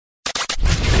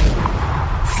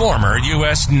former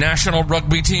U.S. national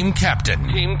rugby team captain,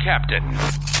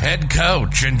 head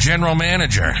coach and general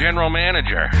manager.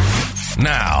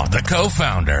 Now, the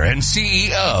co-founder and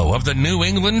CEO of the New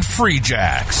England Free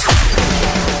Jacks.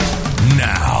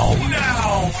 Now,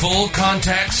 Full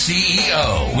Contact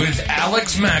CEO with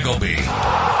Alex Magleby.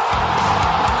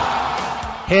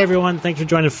 Hey everyone, thanks for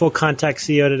joining Full Contact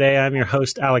CEO today. I'm your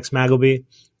host, Alex Magleby.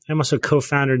 I'm also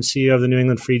co-founder and CEO of the New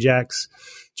England Free Jacks.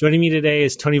 Joining me today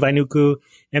is Tony Vainuku,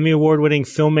 Emmy Award-winning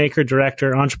filmmaker,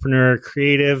 director, entrepreneur,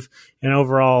 creative, and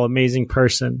overall amazing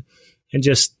person. And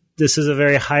just, this is a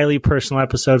very highly personal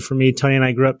episode for me. Tony and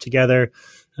I grew up together.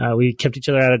 We kept each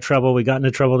other out of trouble. We got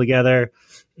into trouble together,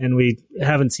 and we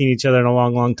haven't seen each other in a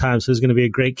long, long time. So it's going to be a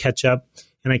great catch-up,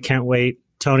 and I can't wait.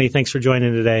 Tony, thanks for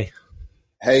joining today.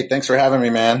 Hey, thanks for having me,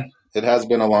 man. It has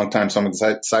been a long time, so I'm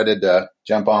excited to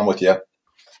jump on with you.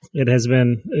 It has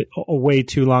been way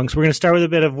too long. So we're going to start with a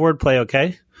bit of wordplay,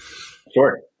 okay?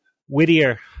 Sure.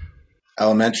 Whittier.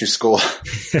 Elementary school.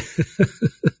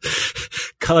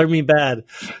 Color me bad.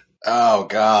 Oh,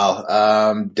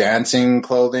 God. Dancing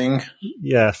clothing.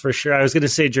 Yeah, for sure. I was going to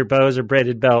say gerbos or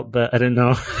braided belt, but I didn't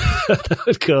know that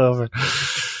would go over.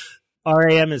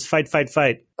 RAM is fight, fight,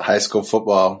 fight. High school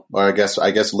football, or I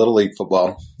guess Little League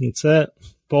football. That's it.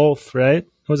 Both, right?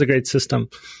 That was a great system.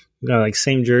 We got like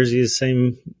same jerseys,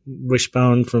 same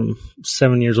wishbone from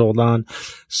 7 years old on.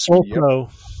 Soul Pro.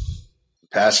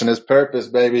 Passion is purpose,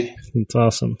 baby. It's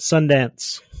awesome.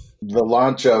 Sundance. The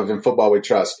launch of In Football We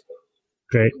Trust.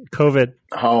 Great. COVID.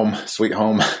 Home. Sweet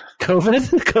home.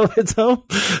 COVID? COVID's home?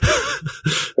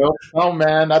 Oh,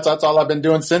 man. That's all I've been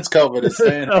doing since COVID is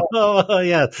staying home. Oh,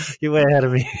 yeah. You're way ahead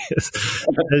of me,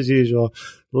 as usual.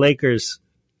 Lakers.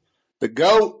 The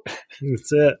GOAT.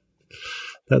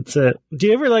 That's it. Do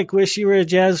you ever wish you were a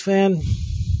Jazz fan?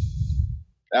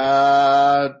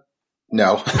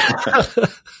 No.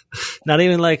 Not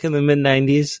even in the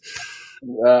mid-90s?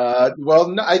 Well,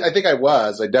 no, I think I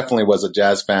was. I definitely was a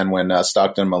Jazz fan when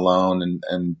Stockton Malone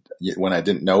and when I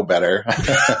didn't know better.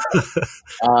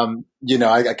 I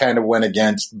kind of went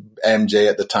against MJ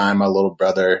at the time. My little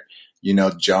brother,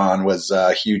 John was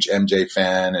a huge MJ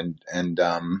fan, and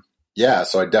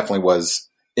so I definitely was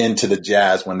into the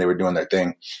Jazz when they were doing their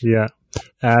thing. Yeah.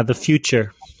 The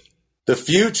future.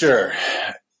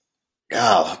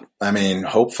 God, I mean,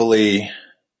 hopefully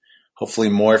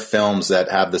more films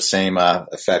that have the same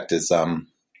effect as In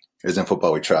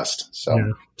Football We Trust. So yeah,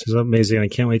 which is amazing. I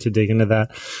can't wait to dig into that.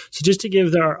 So just to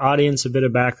give our audience a bit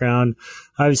of background,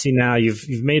 obviously now you've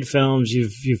made films,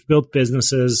 you've built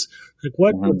businesses.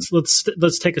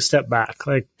 Let's take a step back.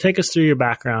 Take us through your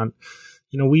background.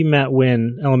 We met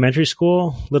when elementary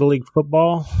school, Little League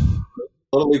football.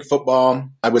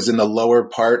 I was in the lower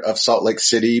part of Salt Lake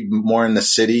City, more in the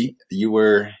city. You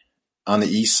were on the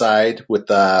east side with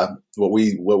what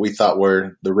we thought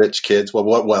were the rich kids.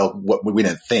 What we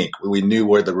didn't think. We knew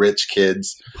were the rich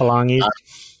kids. Palangi.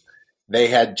 They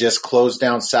had just closed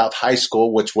down South High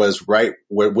School, which was where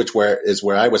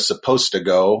I was supposed to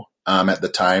go at the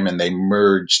time, and they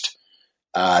merged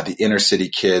the inner city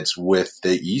kids with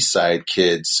the east side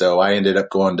kids. So I ended up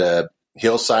going to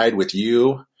Hillside with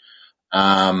you.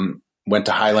 Went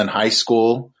to Highland High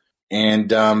School,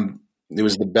 and it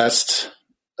was the best.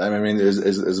 I mean, it was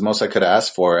the most I could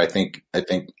ask for. I think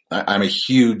I'm a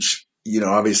huge,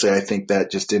 obviously I think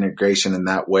that just integration in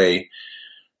that way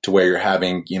to where you're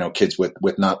having, kids with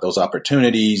not those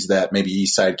opportunities that maybe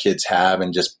East Side kids have,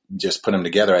 and just put them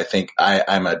together. I think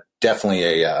I'm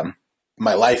definitely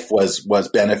my life was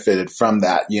benefited from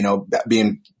that,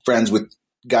 being friends with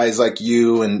guys like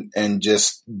you and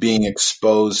just being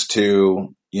exposed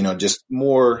to, just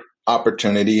more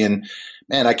opportunity. And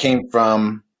man, I came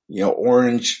from,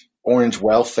 orange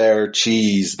welfare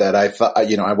cheese that I thought,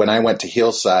 when I went to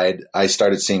Hillside, I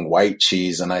started seeing white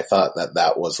cheese, and I thought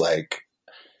that was like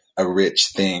a rich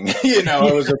thing,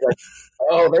 it was just like,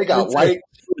 oh, they got white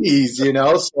cheese, so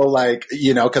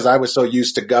cause I was so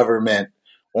used to government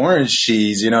orange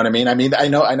cheese, you know what I mean? I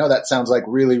know that sounds like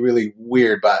really, really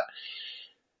weird, but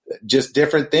just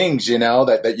different things,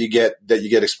 that you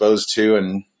get exposed to.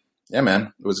 And yeah,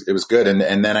 man, it was good.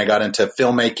 And then I got into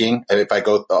filmmaking. If I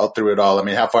go all through it all, I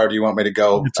mean, how far do you want me to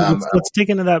go? Let's dig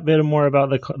into that bit more about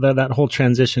that whole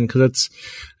transition. Cause it's,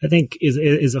 I think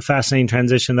is a fascinating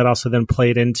transition that also then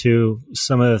played into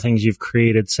some of the things you've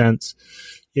created since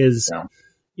just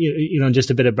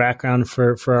a bit of background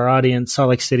for our audience. Salt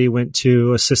Lake City went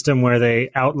to a system where they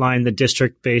outlined the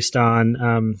district based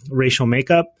on racial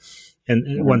makeup.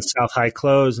 And once South High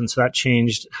closed, and so that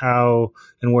changed how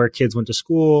and where kids went to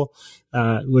school,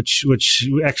 which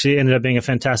actually ended up being a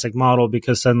fantastic model,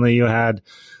 because suddenly you had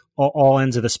all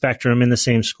ends of the spectrum in the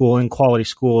same school, in quality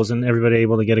schools, and everybody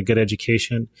able to get a good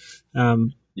education.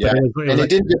 Yeah, it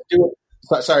didn't just do it.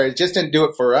 Sorry, it just didn't do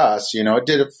it for us. It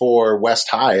did it for West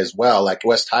High as well. Like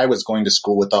West High was going to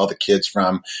school with all the kids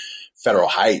from Federal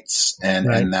Heights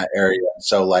and that area.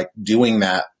 So like doing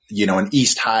that, and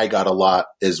East High got a lot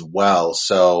as well.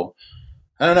 So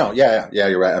I don't know. Yeah,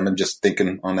 you're right. I'm just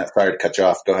thinking on that. Sorry to cut you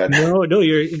off. Go ahead. No,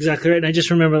 you're exactly right. And I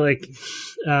just remember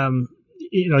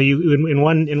you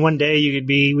in one day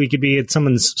we could be at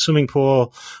someone's swimming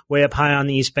pool way up high on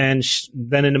the east bench,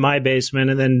 then into my basement,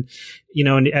 and then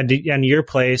and your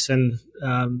place, and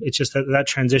it's just that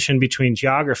transition between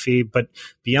geography, but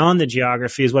beyond the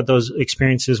geography is what those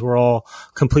experiences were all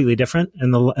completely different,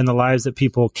 and the lives that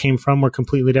people came from were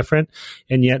completely different,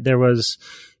 and yet there was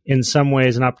in some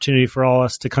ways an opportunity for all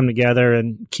us to come together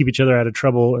and keep each other out of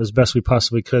trouble as best we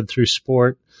possibly could through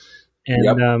sport.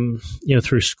 And,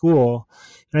 through school.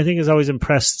 And I think has always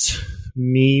impressed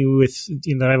me with,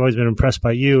 that I've always been impressed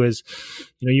by you is,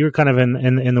 you were kind of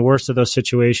in the worst of those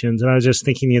situations. And I was just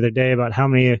thinking the other day about how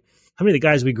many of the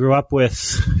guys we grew up with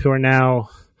who are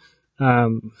now,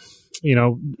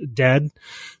 dead,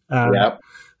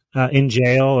 in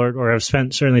jail or have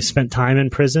certainly spent time in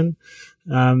prison.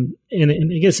 And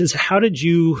I guess is how did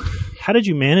you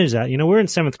manage that? We're in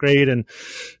 7th grade and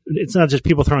it's not just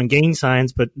people throwing gang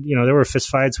signs, but there were fist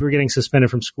fights. We were getting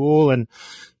suspended from school, and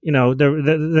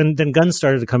then guns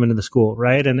started to come into the school,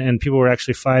 right? And people were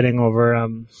actually fighting over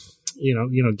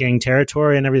gang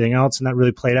territory and everything else, and that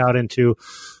really played out into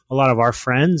a lot of our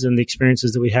friends and the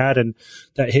experiences that we had, and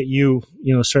that hit you,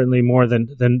 certainly more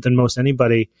than most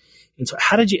anybody. And so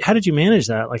how did you manage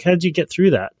that? Like, how did you get through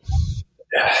that?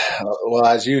 Well,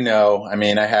 as you know, I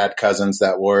had cousins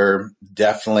that were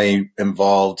definitely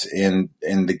involved in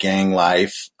the gang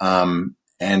life. And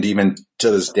even to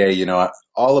this day,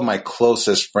 all of my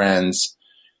closest friends,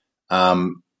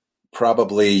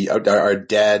 probably are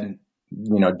dead,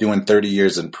 doing 30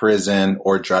 years in prison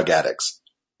or drug addicts.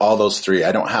 All those three.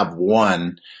 I don't have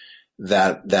one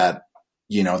that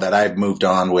I've moved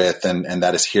on with and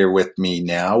that is here with me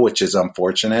now, which is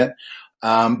unfortunate.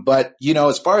 But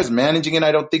as far as managing it,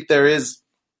 I don't think there is,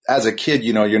 as a kid,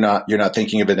 you're not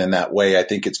thinking of it in that way. I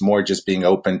think it's more just being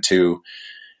open to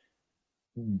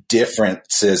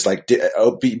differences, like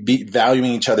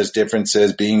valuing each other's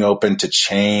differences, being open to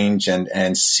change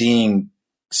and seeing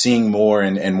more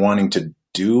and wanting to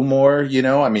do more,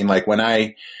 like when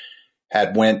I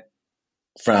had went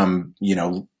from,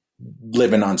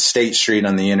 living on State Street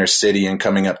on the inner city and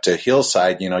coming up to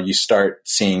Hillside, you start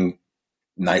seeing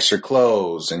nicer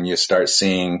clothes and you start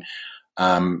seeing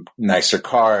nicer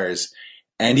cars,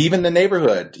 and even the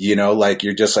neighborhood, like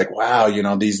you're just like, wow,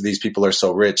 these people are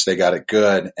so rich, they got it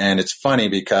good. And it's funny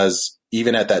because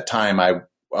even at that time, I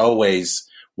always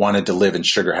wanted to live in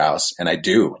Sugar House, and I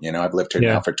do. I've lived here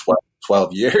now for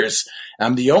 12 years.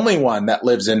 I'm the only one that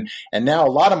lives in, and now a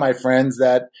lot of my friends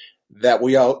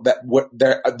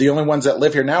the only ones that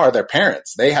live here now are their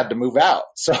parents. They had to move out.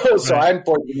 So I'm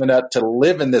fortunate enough to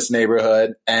live in this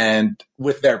neighborhood and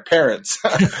with their parents.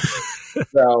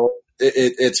 So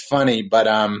it's funny, but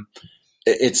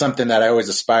it's something that I always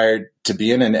aspired to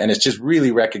be in. And it's just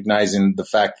really recognizing the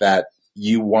fact that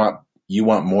you want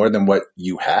more than what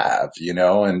you have,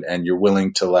 and you're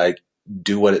willing to like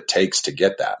do what it takes to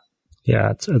get that.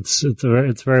 Yeah,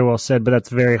 it's very well said, but that's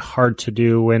very hard to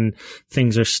do when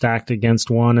things are stacked against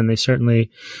one. And they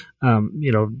certainly,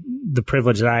 the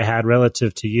privilege that I had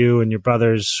relative to you and your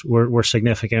brothers were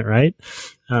significant, right?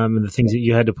 And the things that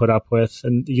you had to put up with.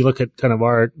 And you look at kind of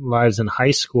our lives in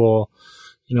high school,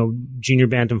 junior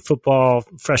bantam football,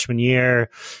 freshman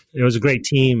year, it was a great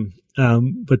team.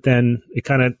 But then it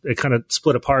kind of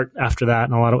split apart after that.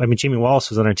 And Jamie Wallace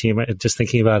was on our team, just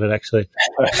thinking about it actually,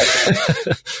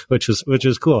 which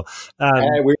was cool.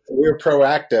 We were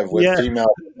proactive with female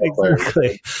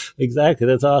players. Exactly.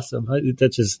 That's awesome.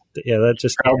 That just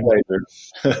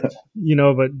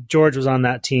but George was on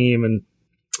that team, and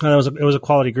it was a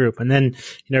quality group. And then,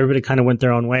 everybody kind of went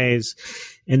their own ways.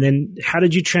 And then how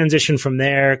did you transition from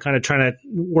there, kind of trying to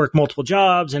work multiple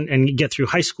jobs and get through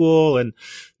high school and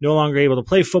no longer able to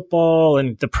play football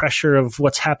and the pressure of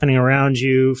what's happening around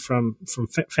you from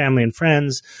family and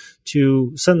friends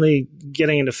to suddenly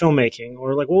getting into filmmaking?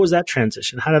 Or like, what was that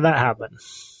transition? How did that happen?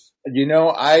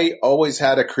 I always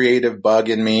had a creative bug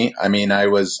in me. I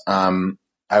was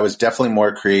definitely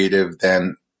more creative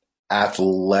than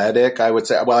athletic, I would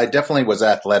say. Well, I definitely was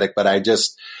athletic, but I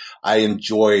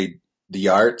enjoyed the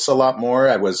arts a lot more.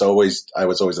 I was always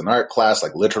in art class,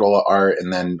 like literal art.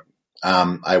 And then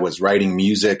I was writing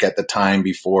music at the time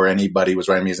before anybody was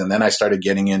writing music. And then I started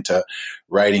getting into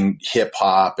writing hip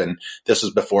hop. And this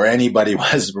was before anybody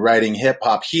was writing hip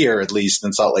hop here, at least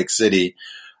in Salt Lake City.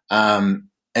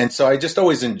 And so I just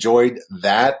always enjoyed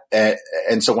that.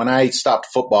 And so when I stopped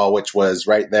football, which was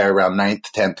right there around 9th,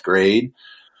 10th grade,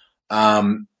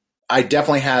 I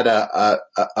definitely had a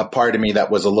part of me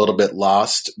that was a little bit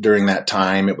lost during that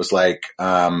time. It was like,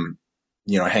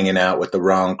 hanging out with the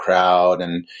wrong crowd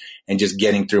and just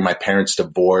getting through my parents'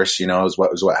 divorce, is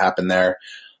what happened there.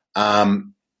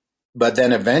 But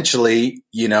then eventually,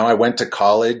 I went to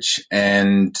college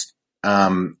and,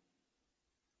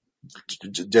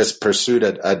 just pursued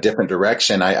a different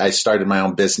direction. I started my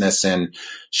own business and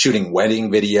shooting wedding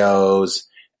videos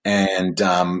and,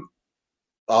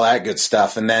 all that good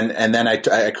stuff. And then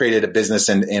I created a business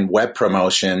in web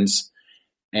promotions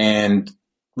and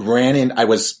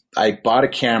I bought a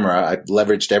camera. I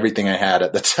leveraged everything I had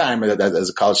at the time as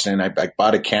a college student. I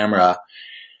bought a camera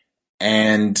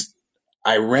and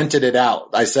I rented it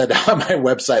out. I said on my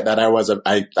website that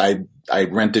I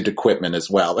rented equipment as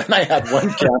well. And I had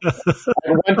one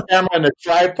camera and a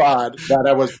tripod that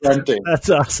I was renting. That's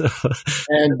awesome.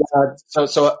 And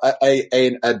so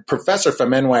a professor from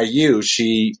NYU,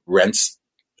 she rents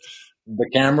the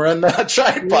camera and the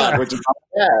tripod, which is not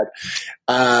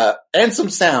bad. And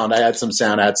some sound. I had some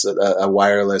sound. I had a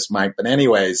wireless mic. But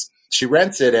anyways, she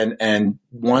rents it and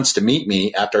wants to meet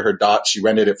me after she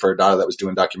rented it for her daughter that was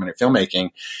doing documentary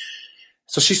filmmaking.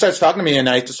 So she starts talking to me and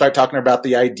I start talking about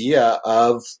the idea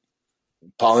of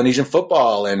Polynesian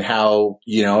football and how,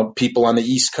 people on the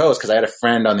East Coast, because I had a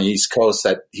friend on the East Coast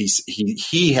that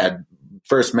he had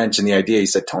first mentioned the idea. He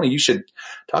said, Tony, you should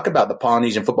talk about the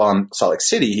Polynesian football in Salt Lake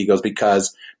City. He goes,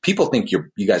 because people think you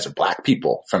guys are black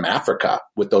people from Africa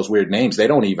with those weird names. They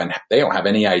don't have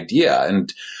any idea.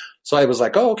 And so I was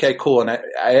like, oh, okay, cool. And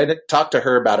I had talked to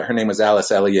her about it. Her name was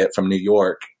Alice Elliott from New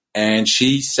York. And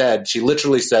she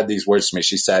literally said these words to me.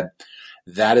 She said,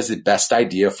 that is the best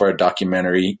idea for a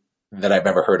documentary that I've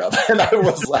ever heard of. And I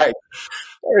was like,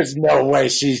 there's no way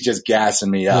she's just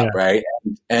gassing me up. Yeah. Right.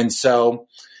 And so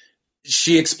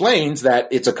she explains that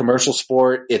it's a commercial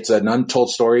sport. It's an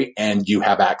untold story and you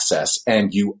have access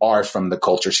and you are from the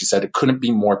culture. She said it couldn't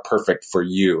be more perfect for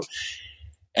you.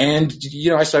 And,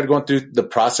 I started going through the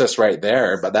process right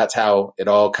there, but that's how it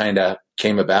all kind of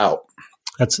came about.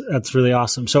 That's really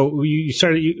awesome. So you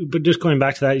started, but just going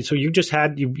back to that, so you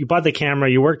bought the camera,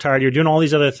 you worked hard, you're doing all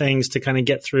these other things to kind of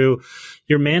get through.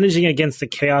 You're managing against the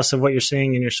chaos of what you're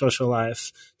seeing in your social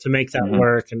life to make that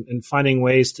work and finding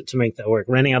ways to make that work,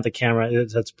 renting out the camera.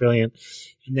 That's brilliant.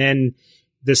 And then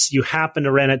you happen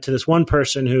to rent it to this one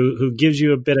person who gives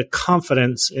you a bit of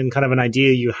confidence in kind of an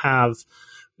idea you have,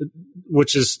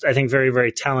 which is, I think, very,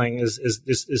 very telling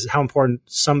is how important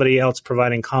somebody else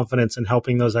providing confidence and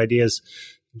helping those ideas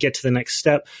get to the next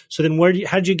step. So then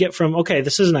how did you get from, okay,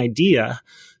 this is an idea.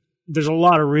 There's a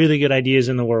lot of really good ideas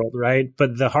in the world, right?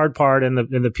 But the hard part and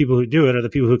the people who do it are the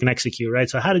people who can execute, right?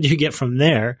 So how did you get from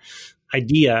there,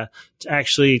 idea, to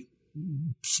actually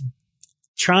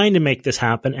trying to make this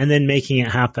happen and then making it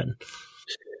happen?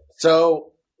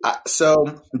 So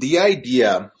the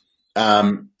idea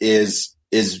is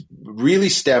really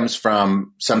stems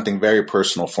from something very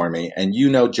personal for me. And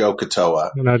Joe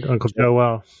Katoa. I know Uncle Joe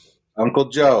well. Uncle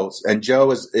Joe. And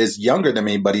Joe is younger than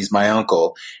me, but he's my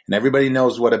uncle. And everybody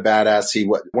knows what a badass he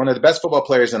was. One of the best football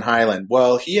players in Highland.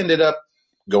 Well, he ended up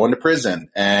going to prison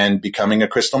and becoming a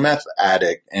crystal meth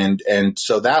addict. And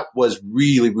so that was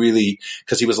really, really,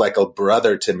 because he was like a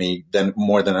brother to me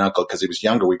more than an uncle, because he was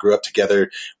younger. We grew up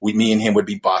together. Me and him would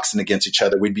be boxing against each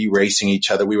other. We'd be racing each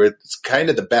other. We were kind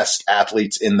of the best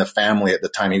athletes in the family at the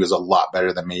time. He was a lot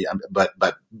better than me. But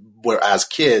as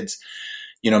kids,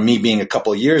 me being a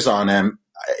couple of years on him,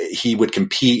 he would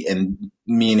compete and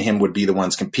me and him would be the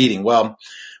ones competing. Well,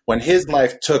 when his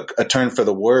life took a turn for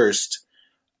the worst,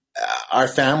 our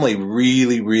family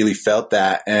really, really felt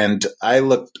that. And I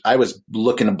was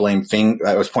looking to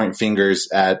I was pointing fingers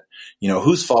at,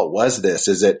 whose fault was this?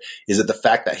 Is it the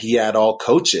fact that he had all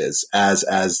coaches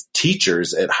as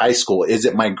teachers at high school? Is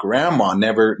it my grandma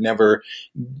never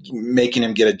making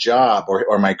him get a job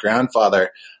or my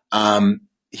grandfather?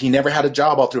 He never had a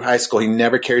job all through high school. He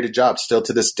never carried a job. Still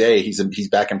to this day, he's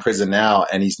back in prison now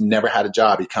and he's never had a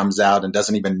job. He comes out and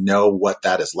doesn't even know what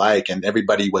that is like. And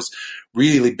everybody was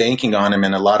really banking on him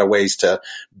in a lot of ways to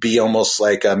be almost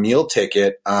like a meal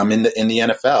ticket in the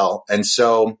NFL. And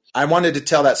so I wanted to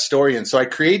tell that story. And so I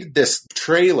created this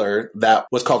trailer that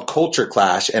was called Culture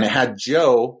Clash, and it had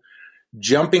Joe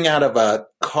jumping out of a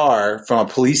car from a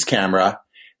police camera.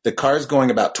 The car's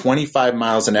going about 25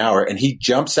 miles an hour, and he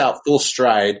jumps out full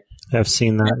stride, I've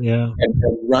seen that. Yeah. And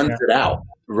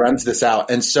runs this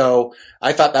out. And so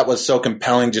I thought that was so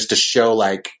compelling just to show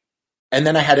like, and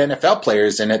then I had NFL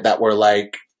players in it that were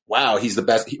like, wow, he's the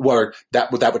best, or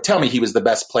that would tell me he was the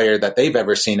best player that they've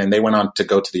ever seen. And they went on to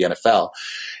go to the NFL.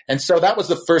 And so that was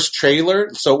the first trailer.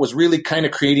 So it was really kind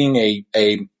of creating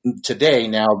a today,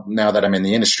 now that I'm in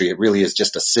the industry, it really is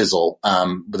just a sizzle,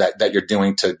 that you're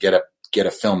doing to get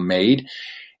a film made.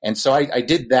 And so I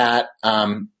did that.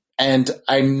 And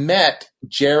I met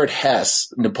Jared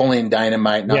Hess, Napoleon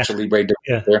Dynamite, Nacho Libre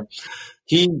director. Yeah.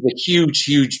 He's a huge,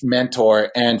 huge mentor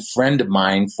and friend of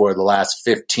mine for the last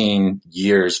 15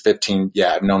 years.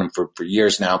 I've known him for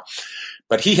years now.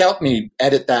 But he helped me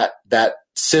edit that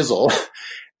sizzle.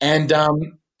 And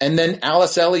then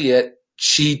Alice Elliott,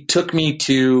 she took me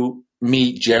to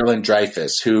meet Geraldine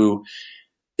Dreyfus, who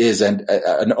is an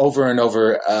over and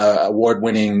over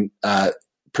award-winning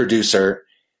producer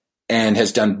and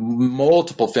has done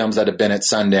multiple films that have been at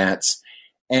Sundance.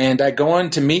 And I go on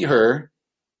to meet her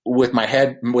with my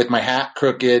hat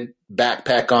crooked,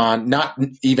 backpack on, not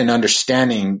even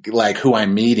understanding like who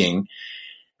I'm meeting.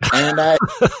 And and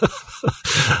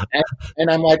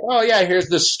I'm like, oh yeah, here's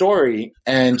the story.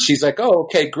 And she's like, oh,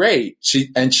 okay, great.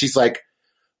 She's like,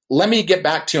 let me get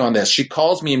back to you on this. She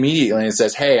calls me immediately and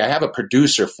says, hey, I have a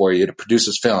producer for you to produce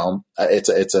this film.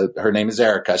 Her name is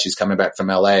Erica. She's coming back from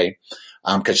LA,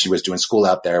 cause she was doing school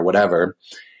out there, whatever.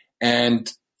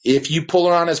 And if you pull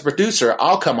her on as a producer,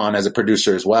 I'll come on as a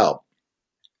producer as well.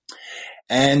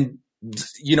 And,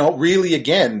 really,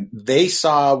 again, they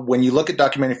saw, when you look at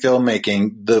documentary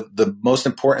filmmaking, the most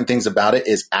important things about it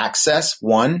is access,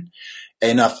 one,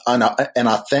 an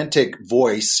authentic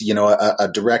voice, a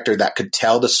director that could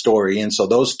tell the story. And so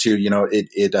those two,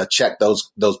 it checked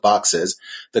those boxes.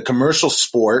 The commercial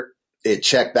sport, it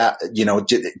checked that,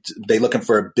 they looking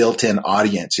for a built-in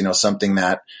audience, something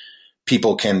that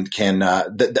people can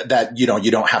that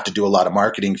you don't have to do a lot of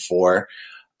marketing for.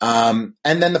 And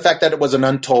then the fact that it was an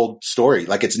untold story,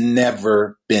 like it's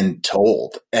never been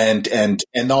told. And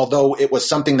although it was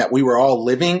something that we were all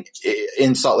living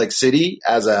in Salt Lake City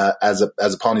as a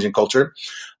Polynesian culture,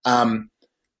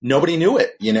 nobody knew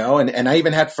it, and I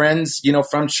even had friends,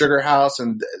 from Sugar House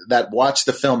and that watched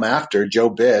the film after, Joe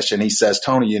Bish. And he says,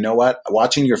 Tony, you know what?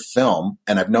 Watching your film,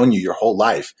 and I've known you your whole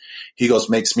life, he goes,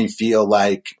 makes me feel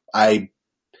like I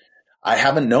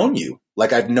haven't known you.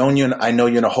 Like I've known you and I know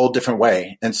you in a whole different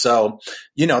way. And so,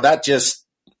 that just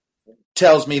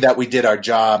tells me that we did our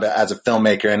job as a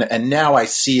filmmaker. And now I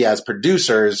see as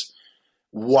producers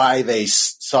why they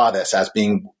saw this as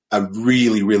being a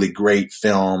really, really great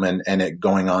film and it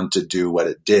going on to do what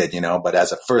it did, but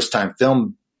as a first time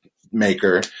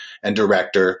filmmaker and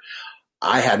director,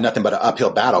 I had nothing but an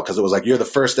uphill battle because it was like, you're the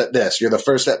first at this. You're the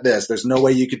first at this. There's no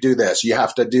way you could do this. You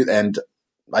have to do. And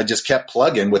I just kept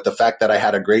plugging with the fact that I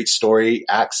had a great story,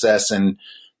 access, and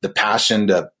the passion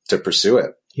to pursue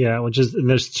it. Yeah,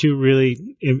 there's two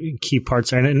really key parts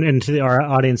there. And to our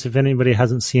audience, if anybody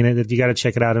hasn't seen it, you got to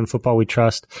check it out in Football We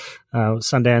Trust,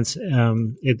 Sundance.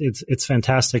 It's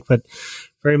fantastic, but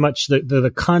very much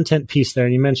the content piece there.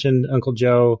 And you mentioned Uncle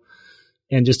Joe.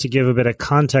 And just to give a bit of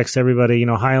context, everybody,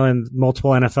 Highland,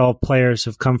 multiple NFL players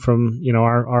have come from,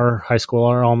 our high school,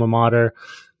 our alma mater,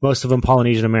 most of them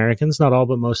Polynesian Americans, not all,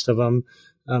 but most of them.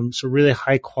 So really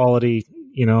high quality,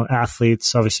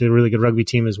 athletes, obviously a really good rugby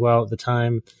team as well at the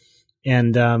time.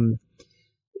 And then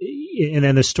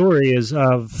the story is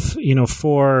of,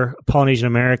 4 Polynesian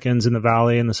Americans in the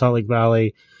Valley, in the Salt Lake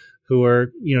Valley, who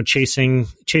are, chasing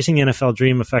the NFL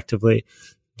dream effectively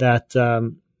that,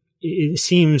 it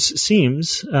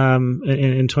seems,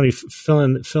 and Tony,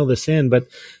 fill this in, but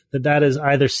that is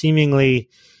either seemingly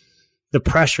the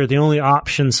pressure, the only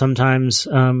option sometimes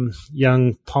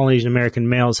young Polynesian American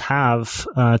males have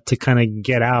to kind of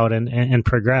get out and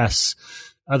progress.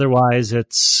 Otherwise,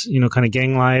 it's kind of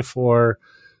gang life or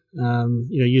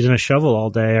using a shovel all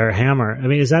day or a hammer. I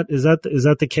mean, is that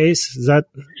the case? Is that?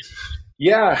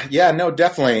 Yeah, no,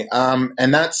 definitely.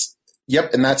 And that's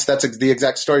the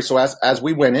exact story. So as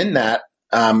we went in that,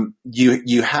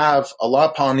 you have a lot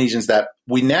of Polynesians that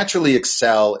we naturally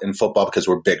excel in football because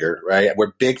we're bigger, right?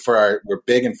 We're big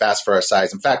and fast for our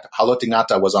size. In fact, Haloti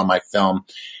Ngata was on my film,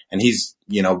 and he's,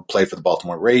 played for the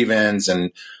Baltimore Ravens.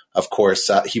 And of course,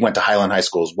 he went to Highland High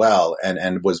School as well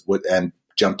and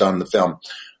jumped on the film.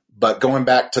 But going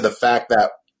back to the fact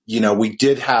that, we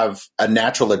did have a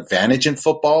natural advantage in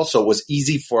football. So it was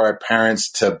easy for our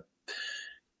parents to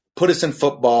put us in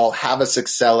football, have us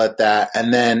excel at that.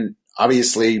 And then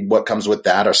obviously what comes with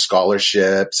that are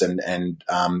scholarships and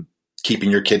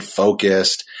keeping your kid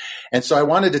focused. And so I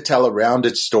wanted to tell a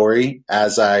rounded story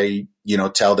as I,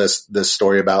 tell this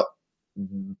story about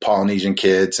Polynesian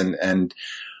kids. And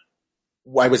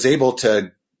I was able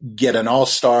to get an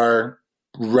all-star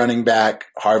running back,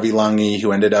 Harvey Lungi,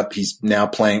 who ended up, he's now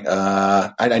playing,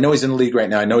 I know he's in the league right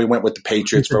now. I know he went with the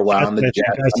Patriots for a while on the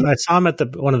Jets. I saw him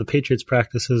at one of the Patriots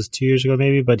practices 2 years ago,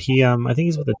 maybe, but he, I think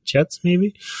he's with the Jets,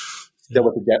 maybe. Still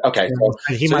with the Jets. Okay.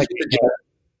 Yeah. He might be.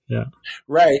 Yeah.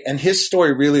 Right. And his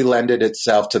story really lended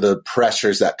itself to the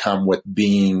pressures that come with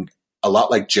being a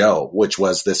lot like Joe, which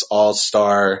was this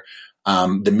all-star.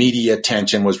 The media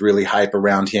attention was really hype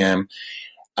around him.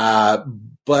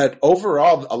 But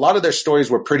overall, a lot of their stories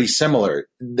were pretty similar.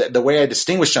 The way I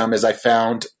distinguished them is I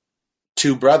found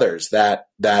two brothers that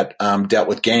dealt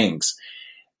with gangs.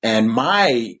 And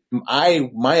my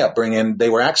upbringing, they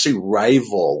were actually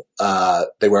rival.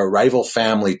 They were a rival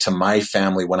family to my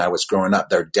family when I was growing up.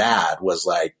 Their dad was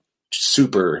like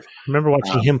super. I remember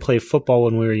watching him play football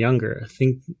when we were younger. I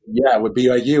think. Yeah, with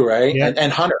BYU, right? Yeah.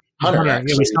 And Hunter. Yeah,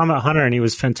 we saw him at Hunter, and he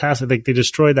was fantastic. Like, they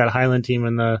destroyed that Highland team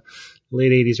in the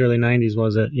late 80s, early 90s,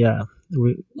 was it? Yeah.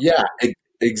 Yeah,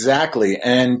 exactly.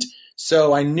 And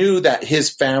so I knew that his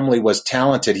family was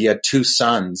talented. He had two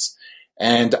sons.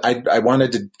 And I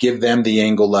wanted to give them the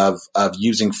angle of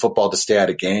using football to stay out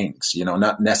of gangs,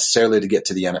 not necessarily to get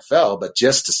to the NFL, but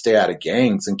just to stay out of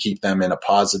gangs and keep them in a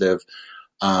positive,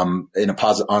 on a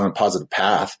positive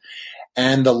path.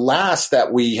 And the last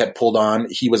that we had pulled on,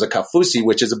 he was a Kaufusi,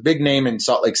 which is a big name in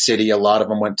Salt Lake City. A lot of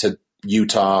them went to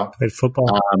Utah. Played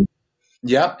football.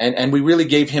 Yeah. And we really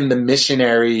gave him the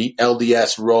missionary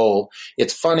LDS role.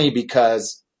 It's funny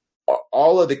because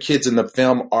all of the kids in the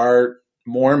film are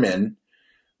Mormon,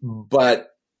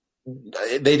 but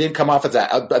they didn't come off as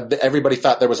that. Everybody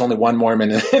thought there was only one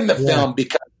Mormon in the film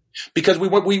because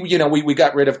we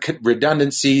got rid of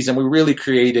redundancies, and we really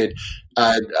created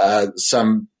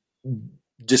some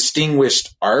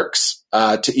distinguished arcs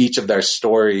to each of their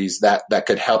stories that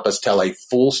could help us tell a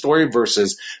full story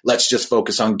versus let's just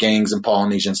focus on gangs and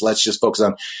Polynesians. Let's just focus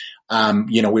on,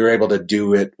 we were able to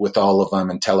do it with all of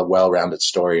them and tell a well-rounded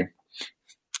story.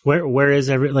 Where is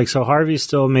so Harvey's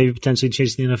still maybe potentially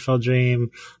chasing the NFL dream.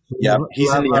 Yeah,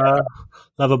 he's in the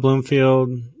Leva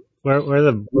Bloomfield. Where are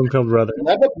the Bloomfield brothers?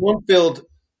 Leva Bloomfield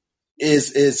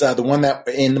is the one that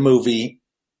in the movie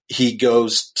he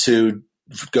goes to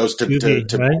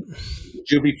Juvie, right?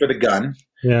 Juvie for the gun.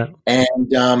 Yeah,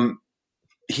 and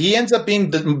he ends up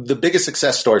being the biggest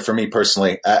success story for me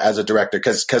personally as a director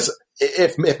because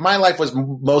if my life was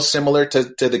most similar to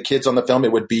the kids on the film,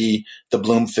 it would be the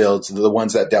Bloomfields, the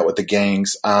ones that dealt with the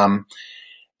gangs.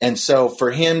 And so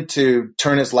for him to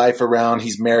turn his life around,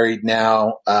 he's married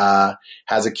now,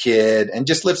 has a kid, and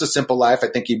just lives a simple life. I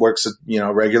think he works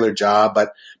a regular job,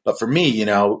 but for me,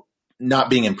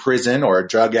 not being in prison or a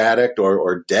drug addict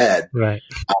or dead, right?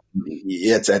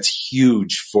 That's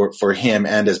huge for him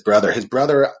and his brother. His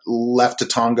brother left to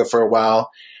Tonga for a while,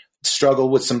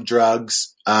 struggled with some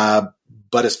drugs,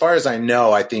 but as far as I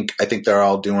know, I think they're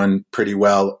all doing pretty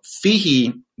well.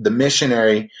 Fihi, the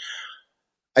missionary,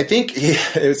 I think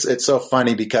it's so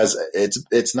funny because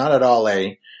it's not at all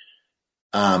a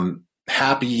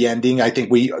happy ending. I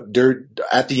think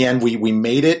at the end we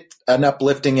made it an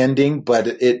uplifting ending, but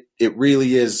it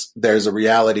really is. There's a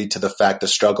reality to the fact the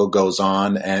struggle goes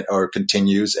on or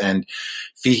continues. And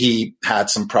Fihi had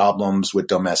some problems with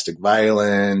domestic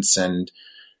violence,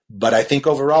 but I think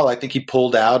overall, he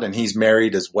pulled out, and he's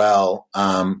married as well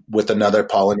with another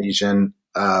Polynesian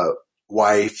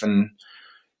wife, and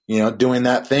doing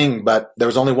that thing. But there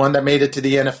was only one that made it to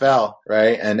the NFL,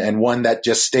 right? And one that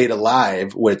just stayed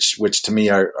alive, which to me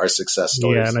are success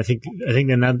stories. Yeah, and I think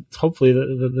then that hopefully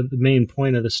the main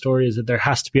point of the story is that there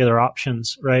has to be other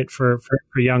options, right, for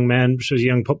young men, especially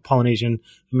young Polynesian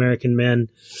American men,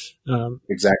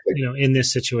 exactly. In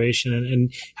this situation.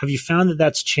 And have you found that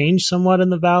that's changed somewhat in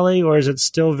the Valley, or is it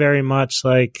still very much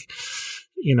like,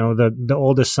 the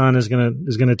oldest son is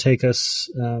gonna take us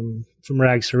from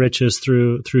rags to riches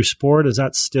through sport? Is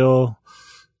that still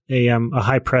a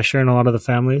high pressure in a lot of the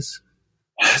families?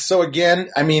 So again,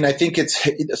 I mean, I think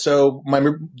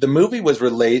the movie was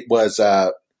really,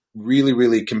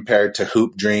 really compared to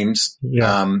Hoop Dreams,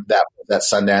 that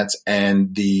Sundance,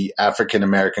 and the African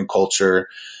American culture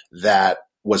that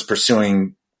was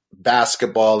pursuing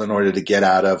basketball in order to get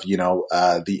out of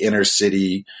the inner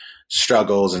city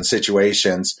struggles and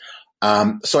situations.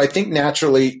 So I think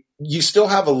naturally you still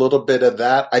have a little bit of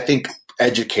that. I think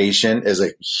education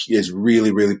is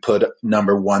really, really put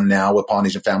number one now with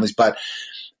Polynesian families, but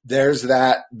there's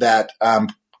that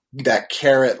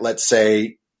carrot, let's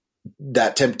say,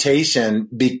 that temptation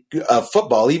of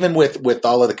football, even with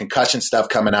all of the concussion stuff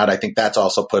coming out. I think that's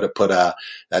also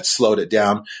that slowed it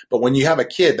down. But when you have a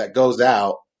kid that goes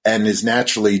out and is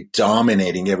naturally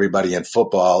dominating everybody in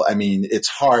football, I mean, it's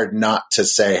hard not to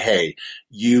say, hey,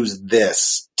 use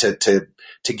this to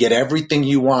get everything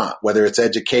you want, whether it's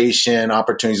education,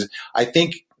 opportunities. I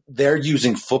think they're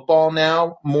using football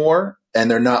now more, and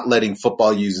they're not letting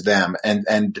football use them. And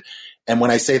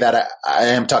when I say that, I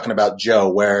am talking about Joe,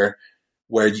 where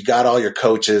you got all your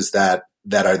coaches that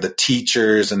are the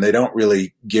teachers, and they don't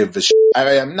really give a shit.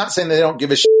 I'm not saying they don't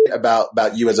give a shit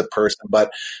about you as a person,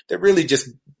 but they're really just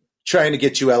trying to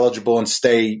get you eligible and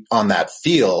stay on that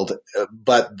field.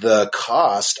 But the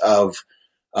cost of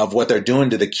what they're doing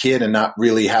to the kid and not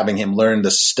really having him learn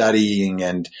the studying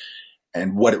and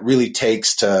what it really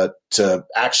takes to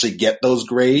actually get those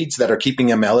grades that are keeping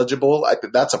him eligible, I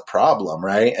think that's a problem,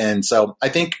 right? And so I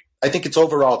think it's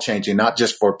overall changing, not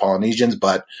just for Polynesians,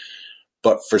 but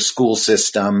for school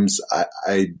systems.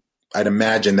 I'd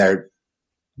imagine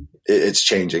it's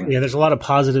changing. Yeah, there's a lot of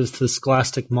positives to the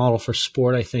scholastic model for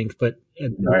sport, I think, but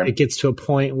it gets to a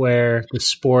point where the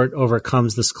sport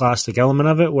overcomes the scholastic element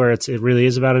of it, where it really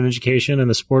is about an education, and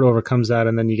the sport overcomes that,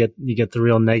 and then you get the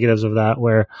real negatives of that,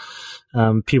 where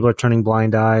people are turning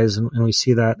blind eyes, and we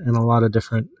see that in a lot of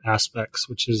different aspects,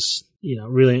 which is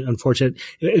really unfortunate.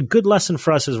 A good lesson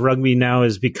for us is rugby now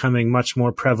is becoming much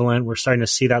more prevalent. We're starting to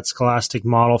see that scholastic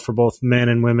model for both men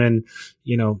and women.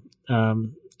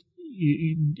 Some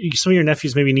of your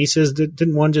nephews, maybe nieces,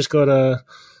 didn't one just go to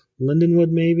Lindenwood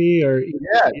maybe? Or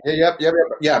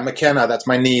yeah, McKenna, that's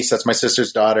my niece, that's my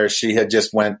sister's daughter. She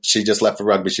just left for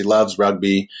rugby. She loves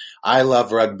rugby. I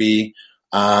love rugby.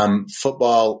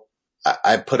 Football,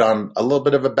 I put on a little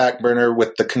bit of a back burner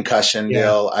with the concussion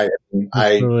deal.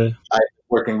 I'm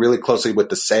working really closely with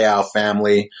the Seau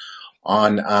family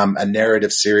on a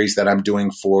narrative series that I'm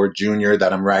doing for Junior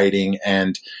that I'm writing,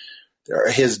 and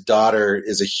his daughter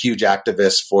is a huge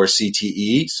activist for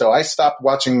CTE. So I stopped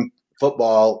watching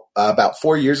football about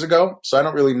 4 years ago. So I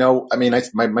don't really know. I mean,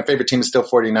 my favorite team is still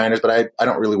 49ers, but I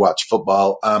don't really watch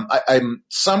football. I'm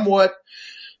somewhat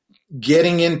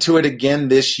getting into it again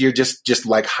this year, just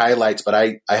like highlights, but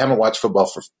I haven't watched football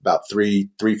for about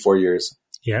 4 years.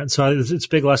 Yeah, so it's a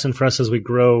big lesson for us as we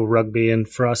grow rugby, and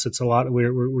for us, it's a lot.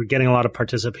 We're getting a lot of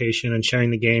participation and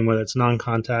sharing the game, whether it's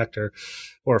non-contact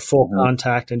or full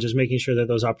contact, and just making sure that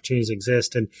those opportunities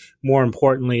exist, and more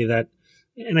importantly,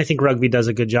 and I think rugby does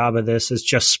a good job of this, is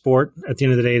just sport. At the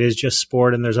end of the day, it is just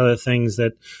sport, and there's other things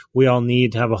that we all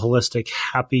need to have a holistic,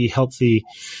 happy, healthy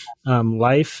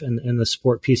life, and the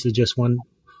sport piece is just one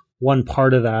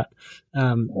part of that.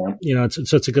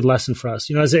 So it's a good lesson for us.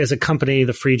 As a company,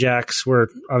 the Free Jacks, we're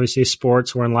obviously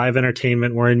sports, we're in live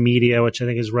entertainment, we're in media, which I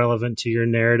think is relevant to your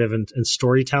narrative and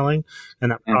storytelling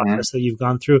and that process that you've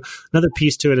gone through. Another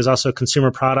piece to it is also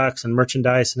consumer products and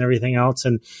merchandise and everything else.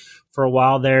 And for a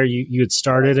while there, you had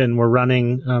started and were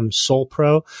running Soul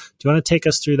Pro. Do you want to take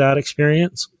us through that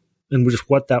experience and just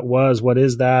what that was? What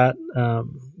is that?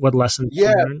 What lessons?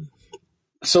 Yeah.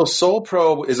 So Soul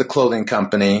Pro is a clothing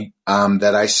company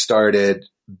that I started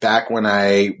back when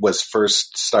I was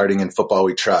first starting in Football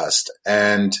We Trust.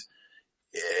 And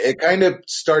it kind of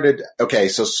started,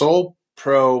 so Soul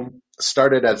Pro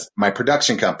started as my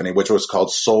production company, which was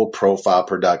called Soul Profile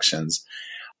Productions,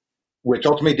 which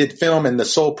ultimately did film, and the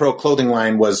Soul Pro clothing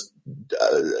line was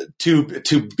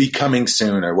to be coming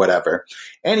soon or whatever.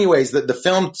 Anyways, the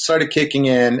film started kicking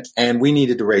in, and we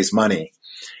needed to raise money.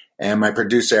 And my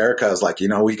producer, Erica, was like,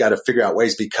 we got to figure out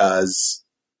ways, because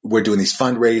we're doing these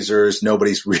fundraisers.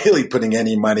 Nobody's really putting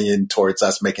any money in towards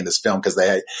us making this film, because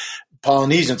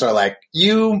Polynesians are like,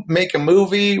 you make a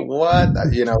movie? What?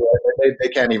 They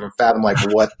can't even fathom like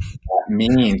what that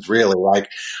means really. Like,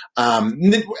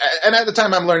 and at the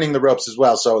time I'm learning the ropes as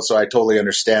well. So I totally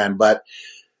understand, but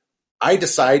I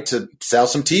decide to sell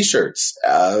some t-shirts,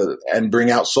 and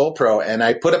bring out Soul Pro. And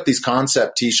I put up these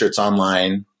concept t-shirts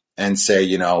online and say,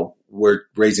 we're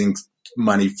raising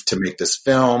money to make this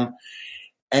film.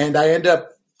 And I end up,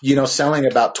 selling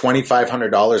about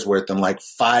 $2,500 worth in like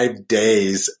 5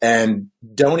 days, and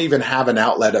don't even have an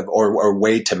outlet or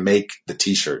way to make the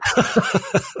t-shirt.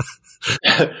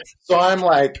 So I'm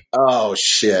like, oh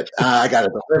shit, I got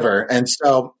to deliver. And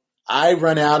so I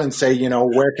run out and say,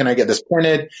 where can I get this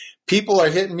printed? People are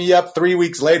hitting me up 3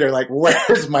 weeks later, like,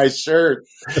 where's my shirt?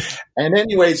 And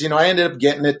anyways, I ended up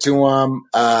getting it to them.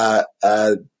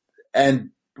 And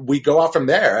we go off from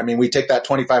there. I mean, we take that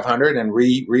 $2,500 and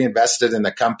reinvest it in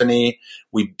the company.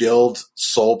 We build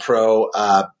Soul Pro,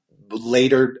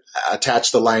 later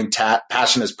attach the line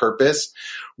Passion is Purpose,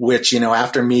 which,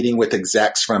 after meeting with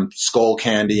execs from Skull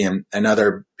Candy and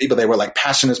other people, they were like,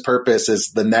 Passion is Purpose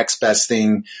is the next best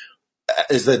thing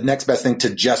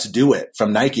to just do it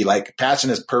from Nike. Like, Passion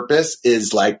is Purpose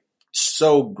is like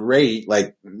so great.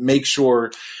 Like, make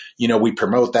sure, we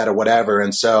promote that or whatever.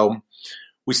 And so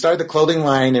we started the clothing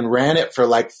line and ran it for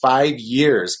like 5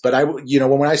 years. But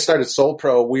when I started Soul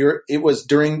Pro,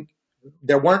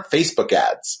 there weren't Facebook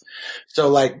ads. So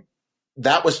like,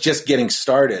 that was just getting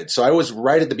started. So I was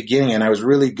right at the beginning, and I was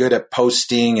really good at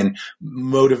posting and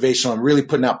motivational and really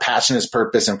putting out passion as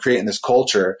purpose and creating this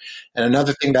culture. And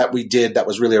another thing that we did that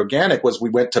was really organic was we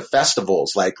went to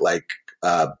festivals like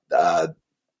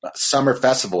summer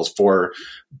festivals for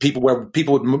people where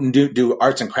people would do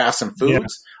arts and crafts and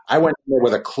foods. Yeah. I went there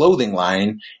with a clothing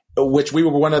line, which we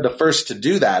were one of the first to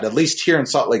do that, at least here in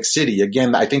Salt Lake City.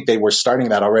 Again, I think they were starting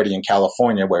that already in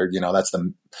California, where,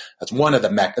 that's one of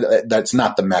the Mecca. That's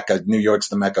not the Mecca. New York's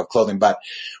the Mecca of clothing, but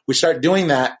we start doing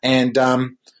that. And,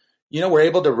 we're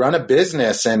able to run a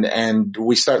business, and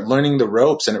we start learning the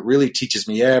ropes, and it really teaches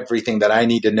me everything that I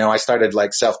need to know. I started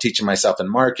like self-teaching myself in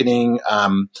marketing.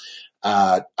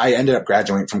 I ended up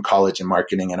graduating from college in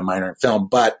marketing and a minor in film,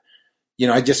 but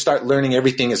I just start learning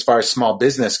everything as far as small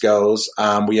business goes.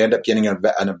 We end up getting an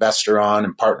investor on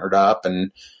and partnered up,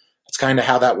 and that's kind of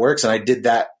how that works. And I did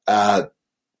that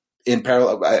in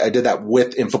parallel. I did that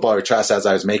with In Football We Trust as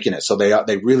I was making it. So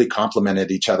they really complemented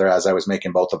each other as I was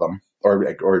making both of them,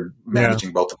 or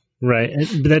managing both of them. Right.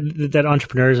 That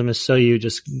entrepreneurism is so you.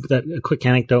 Just that a quick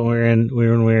anecdote. When we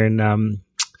were in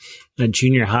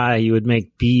junior high, you would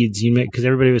make beads. Because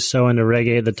everybody was so into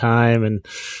reggae at the time, and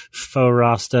faux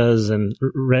rastas and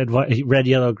red,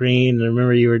 yellow, green. And I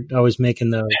remember you were always making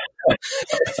those. You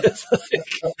just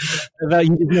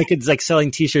make it like selling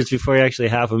T-shirts before you actually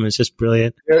have them. It's just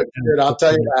brilliant. Dude, I'll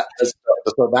tell you that.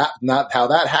 So that not how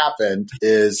that happened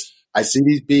is I see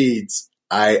these beads.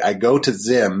 I go to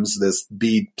Zim's, this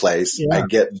bead place. Yeah. I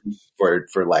get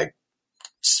for like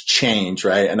change,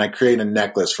 right? And I create a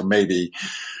necklace for maybe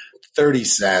 30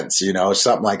 cents,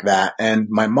 something like that. And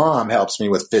my mom helps me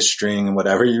with fish string and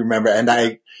whatever, you remember. And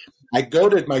I go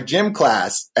to my gym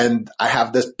class, and I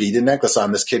have this beaded necklace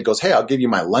on. This kid goes, "Hey, I'll give you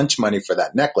my lunch money for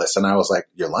that necklace." And I was like,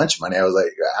 "Your lunch money?" I was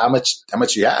like, how much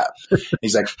you have?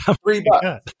 He's like,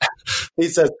 $3. He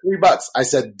says, $3. I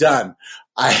said, done.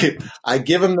 I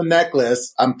give him the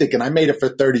necklace. I'm thinking I made it for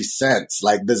 30 cents.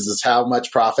 Like, this is how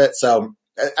much profit. So,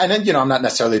 and then, I'm not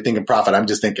necessarily thinking profit. I'm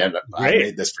just thinking I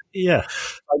made this. Yeah.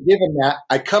 I give him that.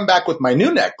 I come back with my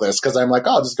new necklace because I'm like,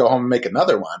 I'll just go home and make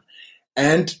another one.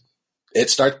 And it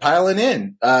starts piling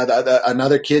in.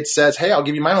 Another kid says, "Hey, I'll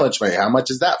give you my lunch money." How much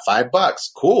is that? $5.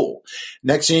 Cool.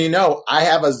 Next thing you know, I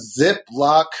have a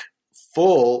Ziploc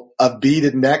full of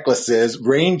beaded necklaces,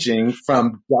 ranging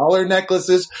from $1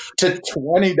 necklaces to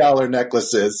 $20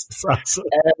 necklaces. That's awesome.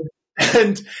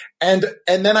 And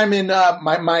then I'm in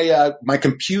my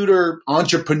computer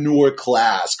entrepreneur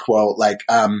class, quote,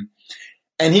 and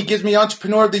he gives me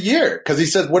Entrepreneur of the Year because he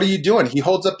says, "What are you doing?" He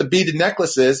holds up the beaded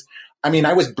necklaces. I mean,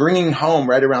 I was bringing home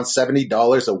right around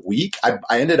 $70 a week. I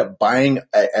ended up buying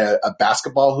a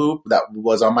basketball hoop that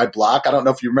was on my block. I don't know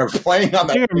if you remember playing on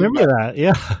that. I remember that,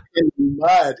 yeah. In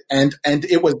mud, and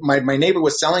it was my neighbor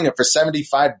was selling it for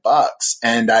 $75,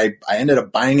 and I ended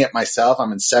up buying it myself.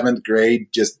 I'm in 7th grade,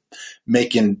 just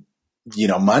making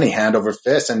money hand over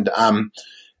fist, and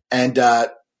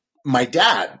my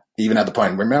dad, even at the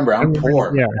point, remember, I'm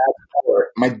poor. Yeah.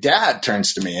 My dad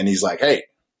turns to me and he's like, "Hey,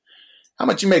 how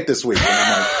much you make this week?" And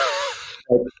I'm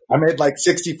like, "I made like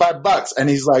 $65. And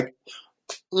he's like,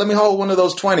 "Let me hold one of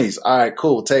those 20s. All right,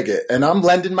 cool. Take it." And I'm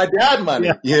lending my dad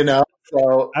money,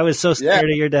 So I was so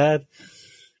scared of your dad.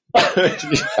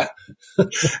 Yeah.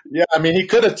 I mean, he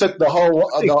could have took the whole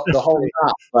amount,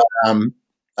 but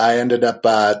I ended up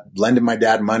lending my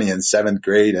dad money in 7th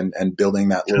grade and building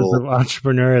that little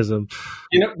entrepreneurism.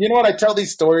 You know what? I tell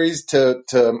these stories to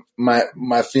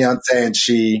my fiance, and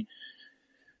she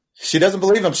doesn't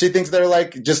believe them. She thinks they're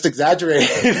like just exaggerated.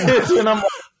 And I'm like,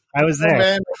 I was there.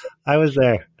 Man. I was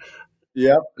there.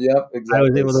 Yep, exactly. I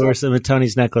was able to wear some of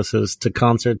Tony's necklaces to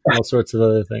concerts and all sorts of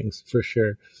other things, for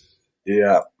sure.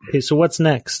 Yeah. Okay, so what's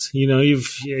next? You've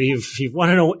won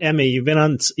an Emmy. You've been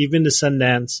to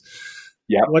Sundance.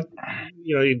 Yeah. What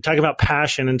you talk about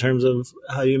passion in terms of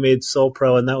how you made Soul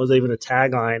Pro, and that was even a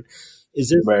tagline.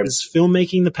 Is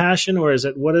filmmaking the passion, or is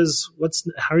it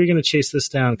how are you going to chase this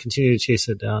down? Continue to chase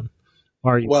it down?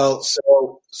 Or are you? Well,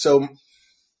 so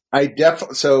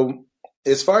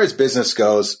as far as business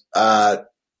goes,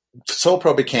 Soul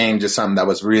Pro became just something that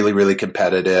was really, really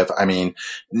competitive. I mean,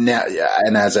 now,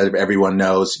 and as everyone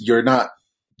knows, you're not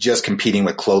just competing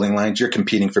with clothing lines, you're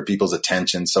competing for people's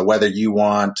attention. So whether you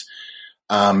want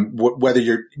whether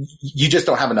you just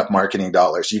don't have enough marketing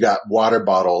dollars. You got water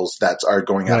bottles that are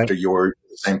going after your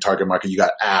same target market. You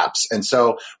got apps. And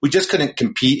so we just couldn't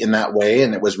compete in that way.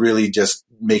 And it was really just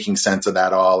making sense of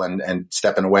that all and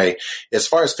stepping away. As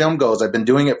far as film goes, I've been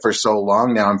doing it for so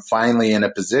long now. I'm finally in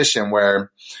a position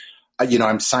where,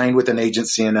 I'm signed with an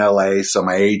agency in LA. So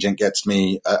my agent gets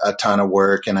me a ton of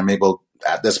work, and I'm able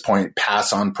at this point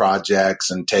pass on projects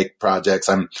and take projects.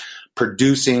 I'm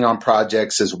producing on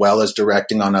projects as well as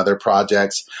directing on other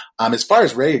projects. As far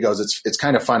as radio goes, it's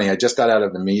kind of funny. I just got out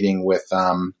of a meeting with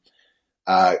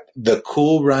the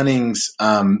Cool Runnings,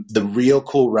 the Real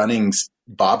Cool Runnings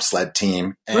bobsled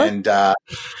team, and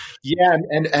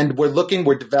and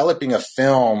we're developing a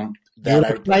film that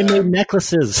I made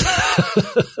necklaces.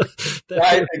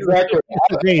 Right, exactly.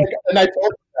 And I told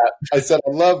him that. I said,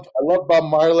 I love Bob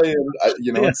Marley,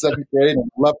 and in seventh grade, and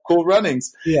I love Cool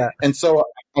Runnings. Yeah, and so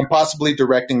I'm possibly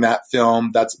directing that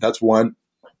film. That's one,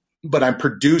 but I'm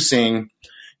producing,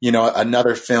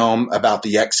 another film about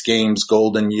the X Games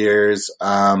golden years.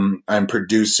 I'm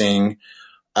producing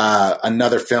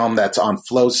another film that's on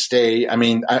Flow State. I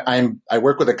mean, I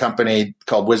work with a company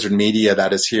called Wizard Media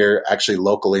that is here actually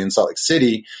locally in Salt Lake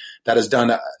City that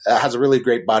has a really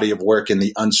great body of work in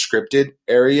the unscripted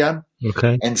area.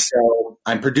 Okay. And so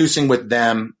I'm producing with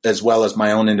them as well as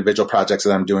my own individual projects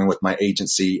that I'm doing with my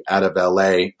agency out of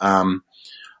LA.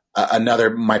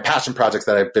 My passion projects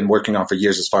that I've been working on for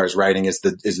years as far as writing is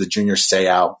the Junior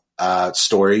Seau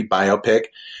story biopic,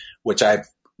 which I've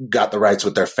got the rights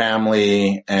with their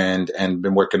family and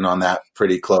been working on that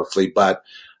pretty closely. But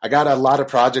I got a lot of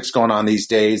projects going on these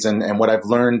days. And what I've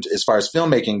learned as far as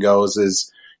filmmaking goes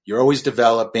is you're always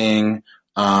developing.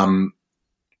 And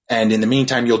in the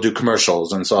meantime, you'll do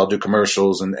commercials. And so I'll do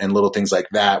commercials and little things like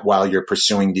that while you're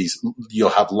pursuing these. You'll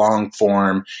have long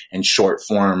form and short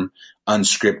form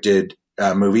unscripted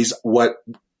movies. What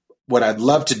I'd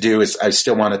love to do is I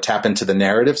still want to tap into the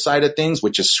narrative side of things,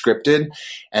 which is scripted.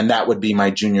 And that would be my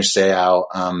Junior Seau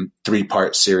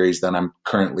 3-part series that I'm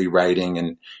currently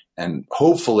writing and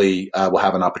hopefully will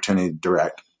have an opportunity to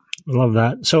direct. I love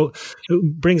that. So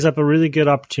it brings up a really good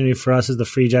opportunity for us as the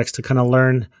Free Jacks to kind of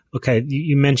learn. Okay,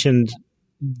 you mentioned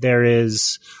there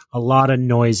is a lot of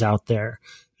noise out there.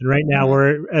 And right now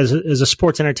we're, as a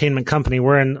sports entertainment company,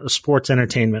 we're in sports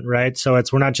entertainment, right? So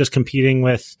we're not just competing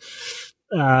with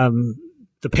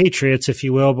the Patriots, if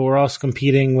you will, but we're also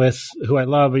competing with who I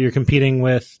love, but you're competing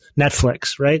with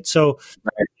Netflix, right? So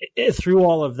through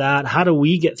all of that, how do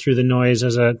we get through the noise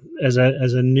as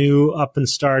a new up and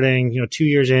starting, 2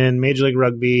 years in Major League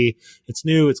Rugby? It's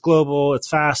new, it's global, it's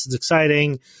fast, it's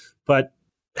exciting, but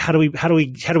how do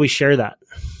we share that?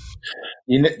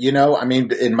 I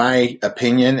mean, in my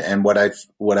opinion, and what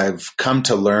I've come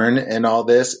to learn in all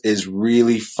this is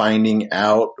really finding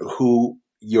out who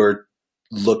you're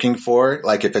looking for,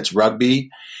 like if it's rugby,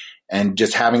 and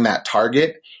just having that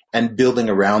target and building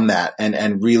around that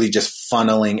and really just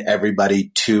funneling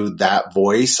everybody to that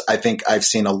voice. I think I've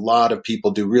seen a lot of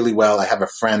people do really well. I have a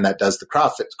friend that does the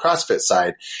CrossFit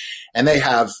side, and they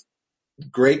have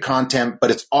great content,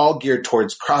 but it's all geared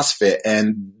towards CrossFit,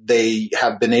 and they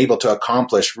have been able to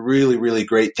accomplish really, really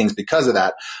great things because of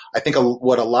that. I think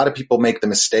what a lot of people make the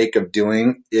mistake of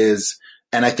doing is,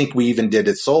 and I think we even did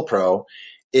at Soul Pro,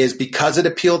 is because it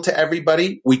appealed to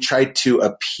everybody, we tried to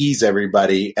appease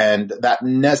everybody. And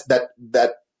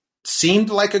that seemed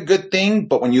like a good thing.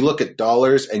 But when you look at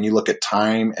dollars and you look at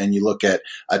time and you look at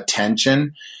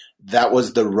attention, that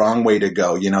was the wrong way to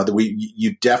go. You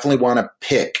definitely want to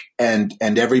pick and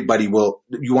everybody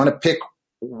you want to pick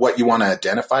what you want to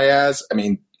identify as. I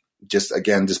mean, just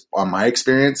on my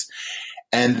experience.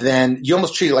 And then you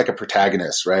almost treat it like a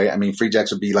protagonist, right? I mean, Free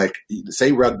Jacks would be like,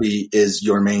 say rugby is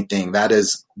your main thing. That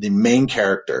is the main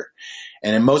character.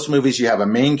 And in most movies, you have a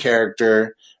main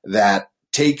character that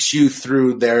takes you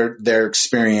through their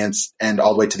experience and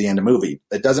all the way to the end of the movie.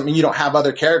 It doesn't mean you don't have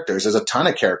other characters. There's a ton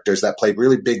of characters that play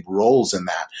really big roles in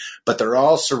that, but they're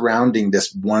all surrounding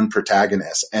this one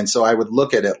protagonist. And so I would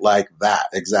look at it like that,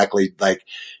 exactly. Like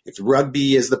if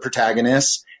rugby is the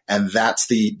protagonist, and that's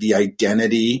the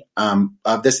identity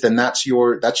of this, then that's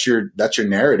your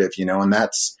narrative, and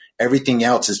that's everything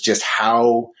else is just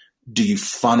how do you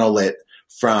funnel it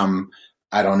from,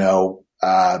 I don't know,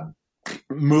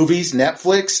 movies,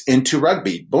 Netflix into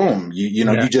rugby. Boom.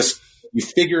 You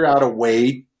figure out a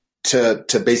way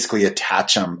to basically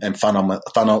attach them and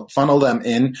funnel them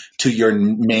in to your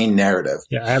main narrative.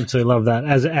 Yeah, I absolutely love that.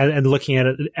 And looking at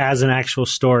it as an actual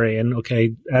story, and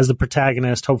okay, as the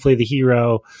protagonist, hopefully the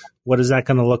hero, what is that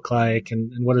going to look like,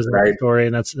 and what is that story?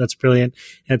 And that's brilliant.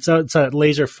 And so it's a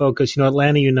laser focus.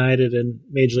 Atlanta United and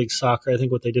Major League Soccer, I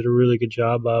think what they did a really good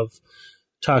job of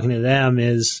talking to them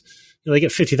is, they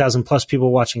get 50,000 plus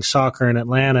people watching soccer in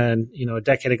Atlanta. And, a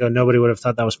decade ago, nobody would have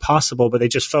thought that was possible, but they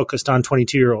just focused on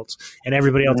 22-year-olds and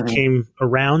everybody else came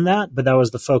around that. But that was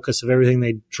the focus of everything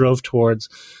they drove towards,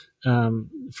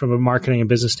 from a marketing and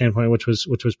business standpoint, which was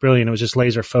brilliant. It was just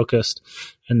laser focused,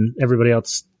 and everybody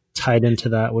else tied into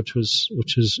that, which was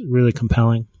really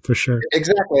compelling for sure.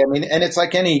 Exactly. I mean, and it's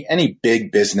like any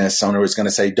big business owner is going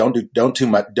to say, don't do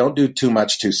too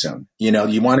much too soon.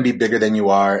 You want to be bigger than you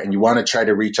are, and you want to try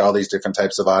to reach all these different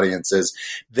types of audiences.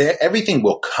 Everything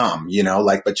will come,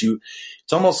 but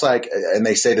it's almost like, and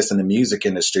they say this in the music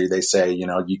industry, they say,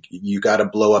 you got to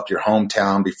blow up your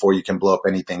hometown before you can blow up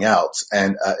anything else.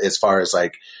 And as far as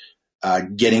like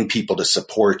getting people to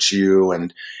support you,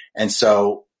 and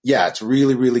so. Yeah, it's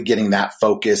really, really getting that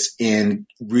focus in,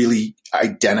 really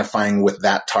identifying with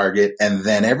that target, and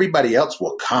then everybody else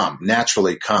will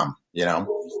naturally come, Yeah.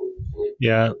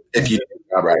 If you do the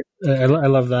job right. I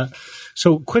love that.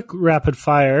 So quick rapid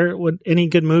fire. Any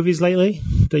good movies lately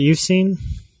that you've seen?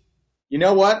 You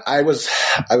know what? I was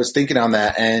thinking on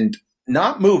that, and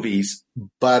not movies,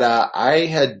 but I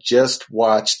had just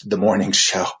watched The Morning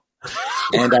Show.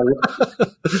 And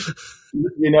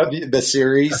the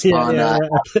series on. At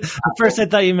first, I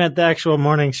thought you meant the actual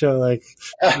morning show. Like,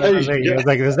 I was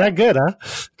like, is that good? Huh?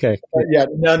 Okay. Yeah,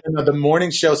 no. The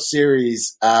Morning Show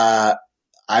series. I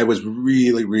was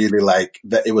really, really like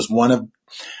that. It was one of.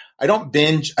 I don't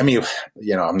binge. I mean,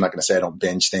 I'm not going to say I don't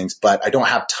binge things, but I don't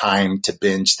have time to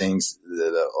binge things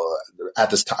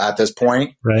at this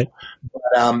point. Right. But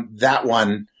that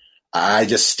one. I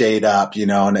just stayed up,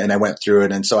 and I went through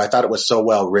it. And so I thought it was so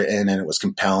well written and it was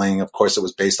compelling. Of course, it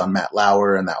was based on Matt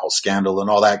Lauer and that whole scandal and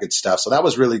all that good stuff. So that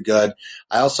was really good.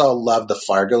 I also love the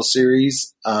Fargo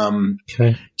series,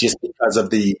 just because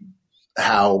of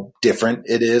how different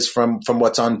it is from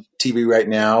what's on TV right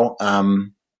now.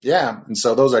 And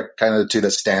so those are kind of the two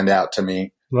that stand out to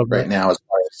me now as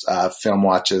far as film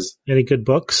watches. Any good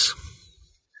books?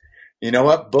 You know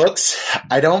what? Books?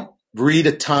 I don't read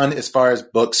a ton as far as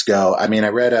books go. I mean, I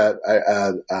read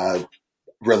a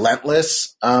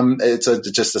Relentless. It's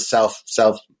just a self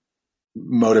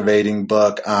motivating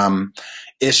book.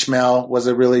 Ishmael was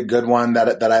a really good one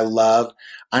that I love.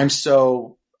 I'm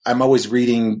always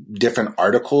reading different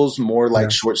articles, more like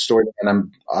short stories, and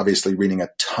I'm obviously reading a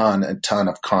ton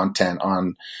of content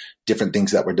on different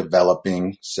things that we're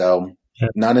developing. So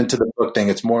not into the book thing.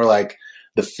 It's more like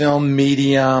the film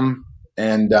medium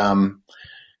and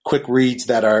quick reads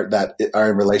that are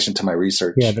in relation to my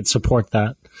research. Yeah, that support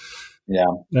that. Yeah.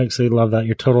 I actually love that.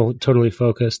 You're totally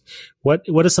focused. What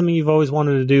is something you've always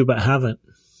wanted to do but haven't?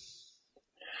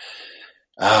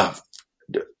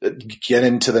 Get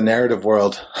into the narrative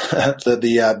world,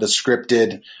 the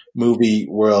scripted movie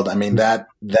world. I mean, that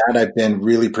I've been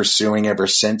really pursuing ever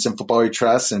since in Football We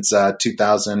Trust, since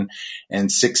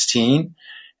 2016.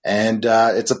 And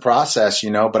it's a process,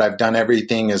 but I've done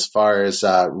everything as far as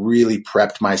really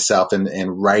prepped myself in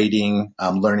writing,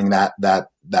 learning that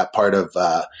part of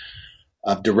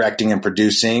directing and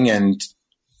producing, and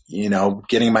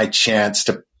getting my chance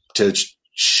to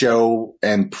show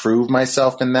and prove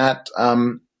myself in that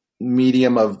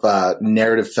medium of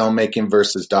narrative filmmaking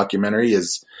versus documentary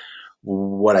is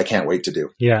what I can't wait to do.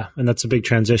 Yeah, and that's a big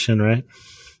transition, right?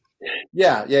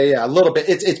 Yeah, a little bit.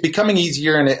 It's becoming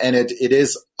easier, and it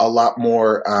is a lot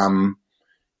more.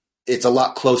 It's a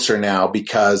lot closer now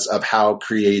because of how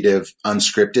creative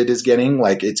unscripted is getting.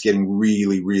 Like, it's getting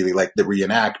really, really, like, the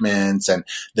reenactments and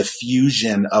the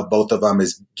fusion of both of them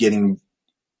is getting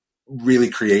really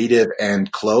creative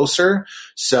and closer.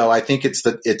 So I think it's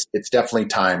definitely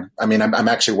time. I mean, I'm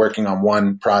actually working on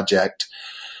one project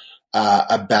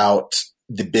about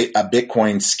a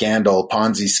Bitcoin scandal,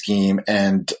 Ponzi scheme,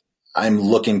 and I'm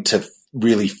looking to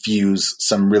really fuse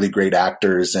some really great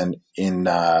actors and in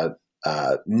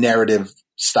narrative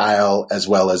style as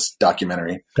well as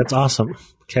documentary. That's awesome.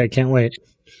 Okay, I can't wait.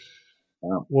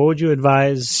 Yeah. What would you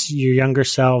advise your younger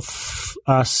self,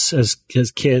 us as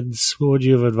kids? What would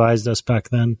you have advised us back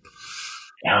then?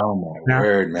 Oh my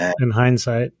word, man! In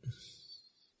hindsight.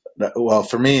 Well,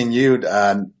 for me and you,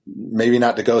 maybe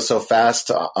not to go so fast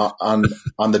on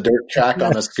the dirt track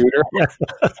on a scooter.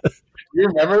 You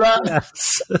remember that?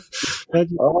 Yes.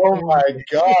 Oh my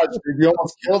gosh, dude, you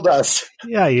almost killed us.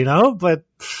 Yeah, but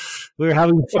we were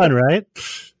having fun, right?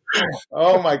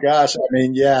 Oh my gosh. I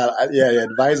mean, yeah.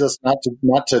 Advise us not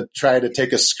to try to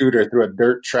take a scooter through a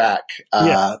dirt track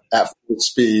at full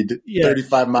speed,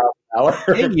 35 miles an hour.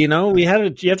 Hey, you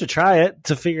have to try it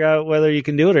to figure out whether you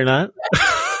can do it or not.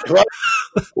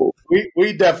 Well,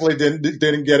 we definitely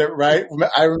didn't get it right.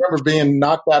 I remember being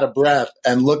knocked out of breath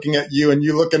and looking at you and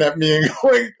you looking at me and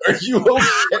going, "Are you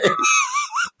okay?"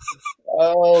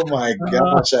 Oh my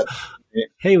gosh!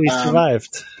 Hey, we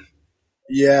survived.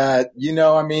 Yeah,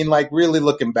 I mean, like really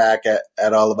looking back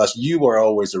at all of us, you were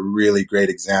always a really great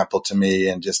example to me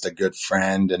and just a good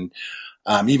friend. And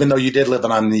even though you did live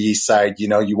on the East Side,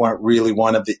 you weren't really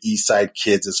one of the East Side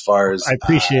kids as far as. I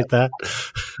appreciate that.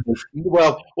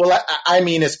 Well, I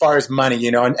mean, as far as money,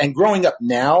 and growing up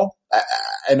now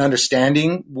and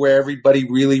understanding where everybody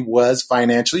really was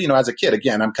financially, as a kid,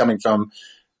 again, I'm coming from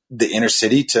the inner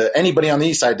city. To anybody on the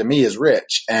East Side to me is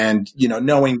rich. And,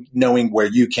 knowing where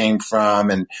you came from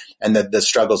and the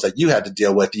struggles that you had to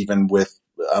deal with, even with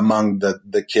among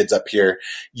the kids up here,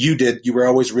 you were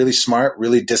always really smart,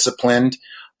 really disciplined.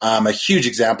 A huge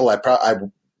example. I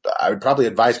would probably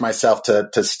advise myself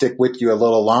to stick with you a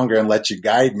little longer and let you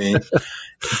guide me.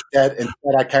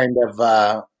 Instead I kind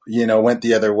of, went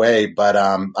the other way, but,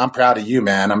 I'm proud of you,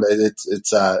 man.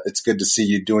 It's good to see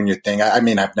you doing your thing. I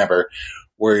mean, I've never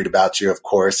worried about you, of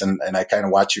course, and I kind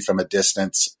of watch you from a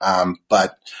distance.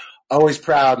 But always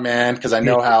proud, man, because I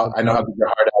know how good your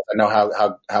heart is. I know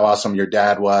how awesome your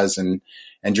dad was and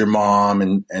your mom,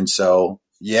 and so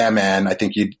yeah, man, I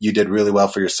think you did really well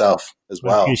for yourself as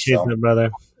well. I appreciate that,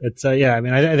 brother. It's I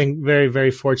mean, I think very,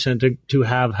 very fortunate to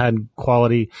have had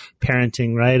quality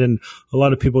parenting, right? And a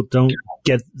lot of people don't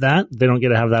get that; they don't get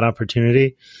to have that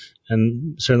opportunity.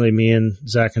 And certainly me and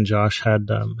Zach and Josh had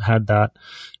that.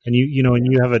 And and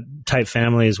you have a tight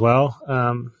family as well,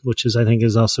 which I think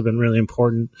has also been really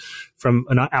important from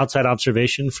an outside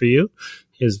observation for you,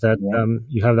 is that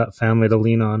you have that family to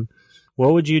lean on.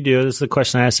 What would you do? This is the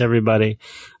question I ask everybody.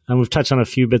 And we've touched on a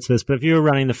few bits of this, but if you were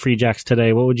running the Free Jacks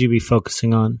today, what would you be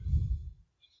focusing on?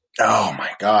 Oh my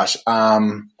gosh.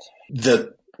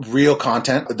 The real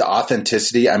content, the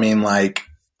authenticity. I mean, like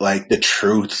the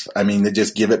truth. I mean, to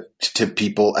just give it to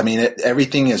people. I mean,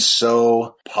 everything is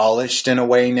so polished in a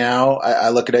way now. I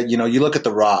look at it, you look at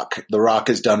The Rock. The Rock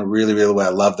has done really, really well.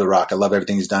 I love The Rock. I love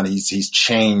everything he's done. He's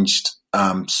changed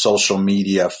social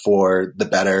media for the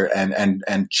better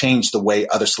and changed the way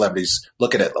other celebrities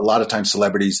look at it. A lot of times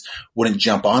celebrities wouldn't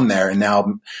jump on there, and now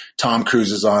Tom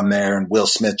Cruise is on there and Will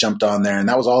Smith jumped on there, and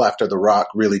that was all after The Rock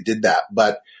really did that.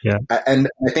 But yeah, and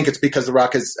I think it's because The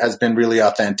Rock has been really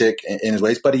authentic in his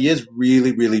ways, but he is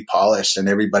really, really polished, and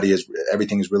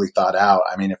everything is really thought out.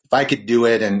 I mean, if I could do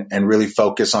it and really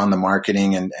focus on the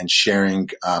marketing and sharing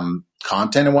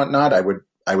content and whatnot, I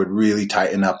would really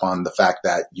tighten up on the fact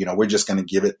that, we're just going to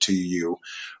give it to you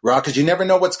raw, because you never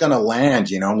know what's going to land,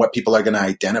 and what people are going to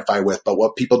identify with. But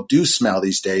what people do smell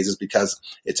these days is, because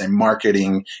it's a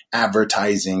marketing,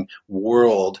 advertising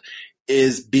world,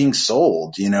 is being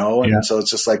sold, and so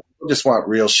it's just like, people just want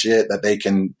real shit that they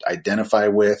can identify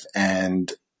with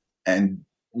and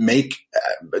make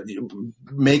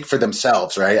for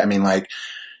themselves. Right. I mean, like,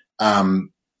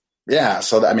 yeah.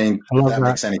 So, I mean, that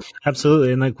makes any.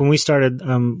 Absolutely. And like when we started,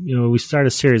 we started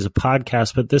a series of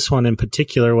podcasts, but this one in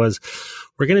particular was,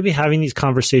 we're going to be having these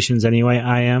conversations anyway.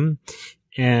 I am.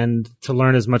 And to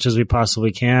learn as much as we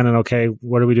possibly can. And okay,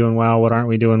 what are we doing well? What aren't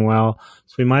we doing well?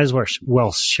 So we might as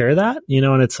well share that,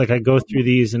 and it's like, I go through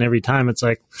these and every time it's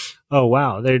like, oh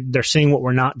wow, they're seeing what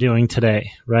we're not doing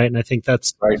today. Right. And I think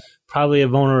that's probably a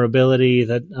vulnerability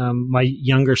that, my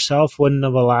younger self wouldn't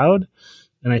have allowed.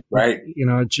 And I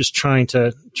think, just trying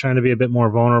to be a bit more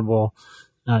vulnerable,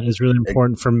 is really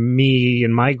important for me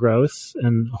in my growth.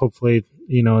 And hopefully,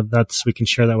 we can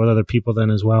share that with other people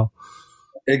then as well.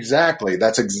 Exactly.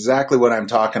 That's exactly what I'm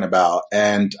talking about.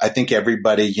 And I think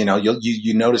everybody, you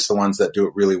notice the ones that do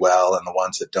it really well and the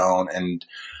ones that don't. And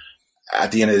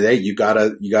at the end of the day, you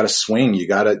gotta swing. You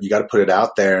gotta put it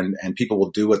out there, and people will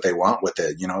do what they want with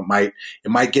it. It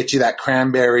might get you that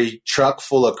cranberry truck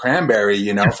full of cranberry,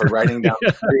 for riding down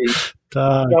the street. You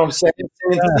know what I'm saying?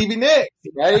 Stevie Nicks,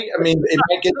 right? I mean, it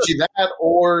might get you that,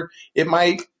 or it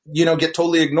might, get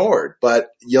totally ignored, but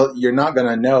you're not going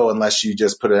to know unless you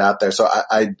just put it out there. So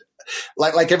I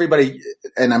like everybody,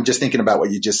 and I'm just thinking about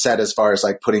what you just said, as far as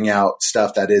like putting out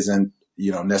stuff that isn't,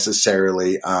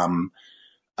 necessarily,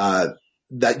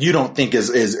 that you don't think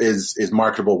is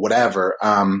marketable, whatever.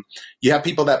 You have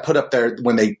people that put up there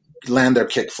when they land their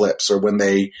kick flips or when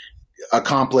they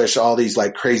accomplish all these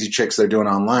like crazy tricks they're doing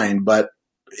online, but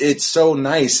it's so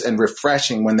nice and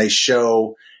refreshing when they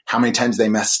show how many times they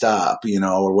messed up,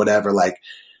 or whatever. Like,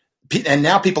 And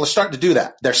now people are starting to do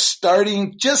that. They're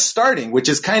just starting, which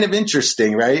is kind of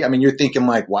interesting, right? I mean, you're thinking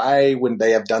like, why wouldn't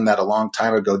they have done that a long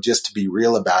time ago just to be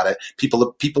real about it?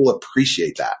 People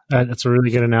appreciate that. That's a really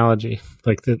good analogy.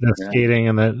 Like the skating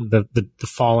and the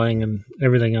falling and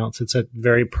everything else. It's a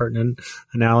very pertinent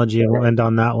analogy, and we'll end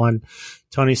on that one.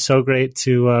 Tony, so great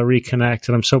to reconnect,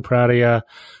 and I'm so proud of you.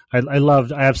 I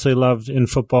absolutely loved In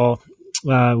Football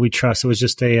We Trust. It was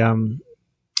just it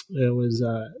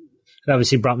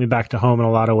obviously brought me back to home in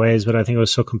a lot of ways, but I think it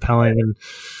was so compelling, and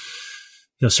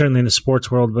certainly in the sports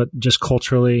world, but just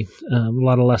culturally, a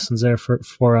lot of lessons there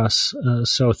for us.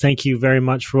 So thank you very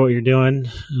much for what you're doing.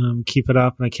 Keep it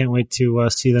up, and I can't wait to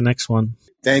see the next one.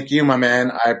 Thank you, my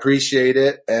man. I appreciate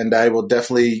it, and I will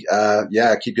definitely,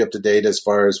 keep you up to date as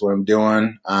far as what I'm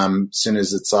doing. As soon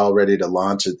as it's all ready to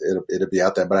launch, it'll be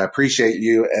out there. But I appreciate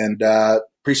you, and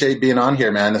appreciate being on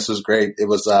here, man. This was great. It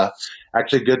was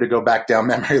actually good to go back down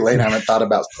memory lane. I haven't thought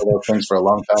about solo things for a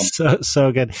long time.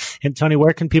 So good. And Tony,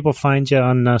 where can people find you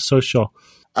on social?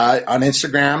 On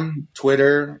Instagram,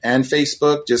 Twitter, and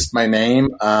Facebook, just my name.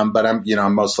 But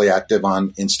I'm mostly active on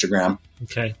Instagram.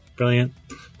 Okay, brilliant.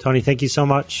 Tony, thank you so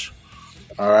much.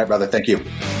 All right, brother. Thank you.